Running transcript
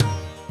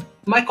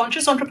My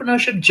conscious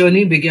entrepreneurship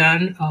journey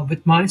began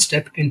with my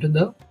step into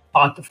the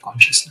path of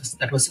consciousness.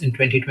 That was in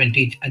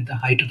 2020 at the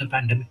height of the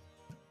pandemic.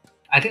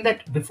 I think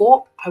that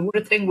before I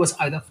would think was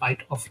either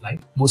fight or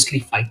flight, mostly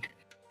fight.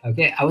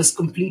 Okay, I was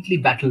completely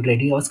battle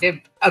ready. I was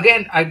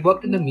again. I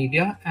worked in the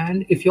media,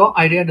 and if your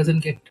idea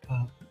doesn't get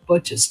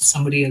purchased,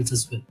 somebody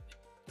else's will.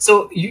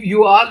 So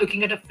you are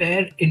looking at a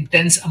fair,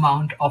 intense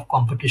amount of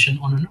competition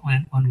on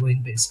an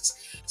ongoing basis.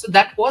 So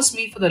that was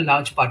me for the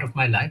large part of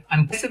my life.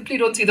 I simply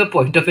don't see the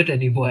point of it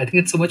anymore. I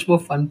think it's so much more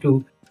fun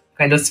to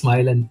kind of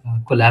smile and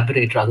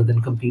collaborate rather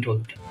than compete all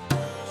the time.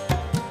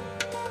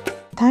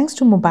 Thanks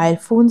to mobile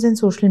phones and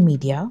social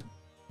media,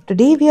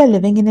 today we are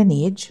living in an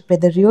age where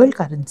the real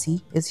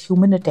currency is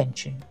human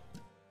attention.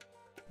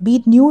 Be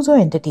it news or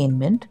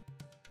entertainment,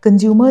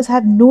 consumers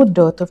have no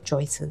dearth of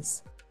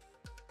choices.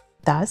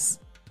 Thus,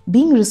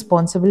 being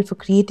responsible for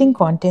creating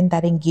content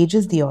that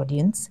engages the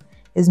audience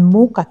is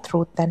more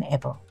cutthroat than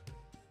ever.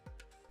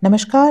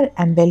 Namaskar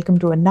and welcome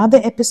to another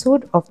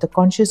episode of the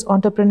Conscious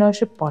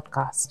Entrepreneurship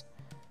Podcast.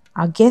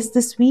 Our guest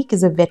this week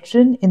is a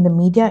veteran in the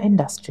media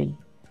industry.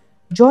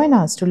 Join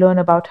us to learn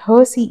about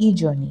her CE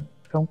journey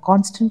from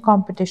constant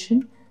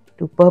competition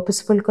to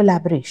purposeful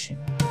collaboration.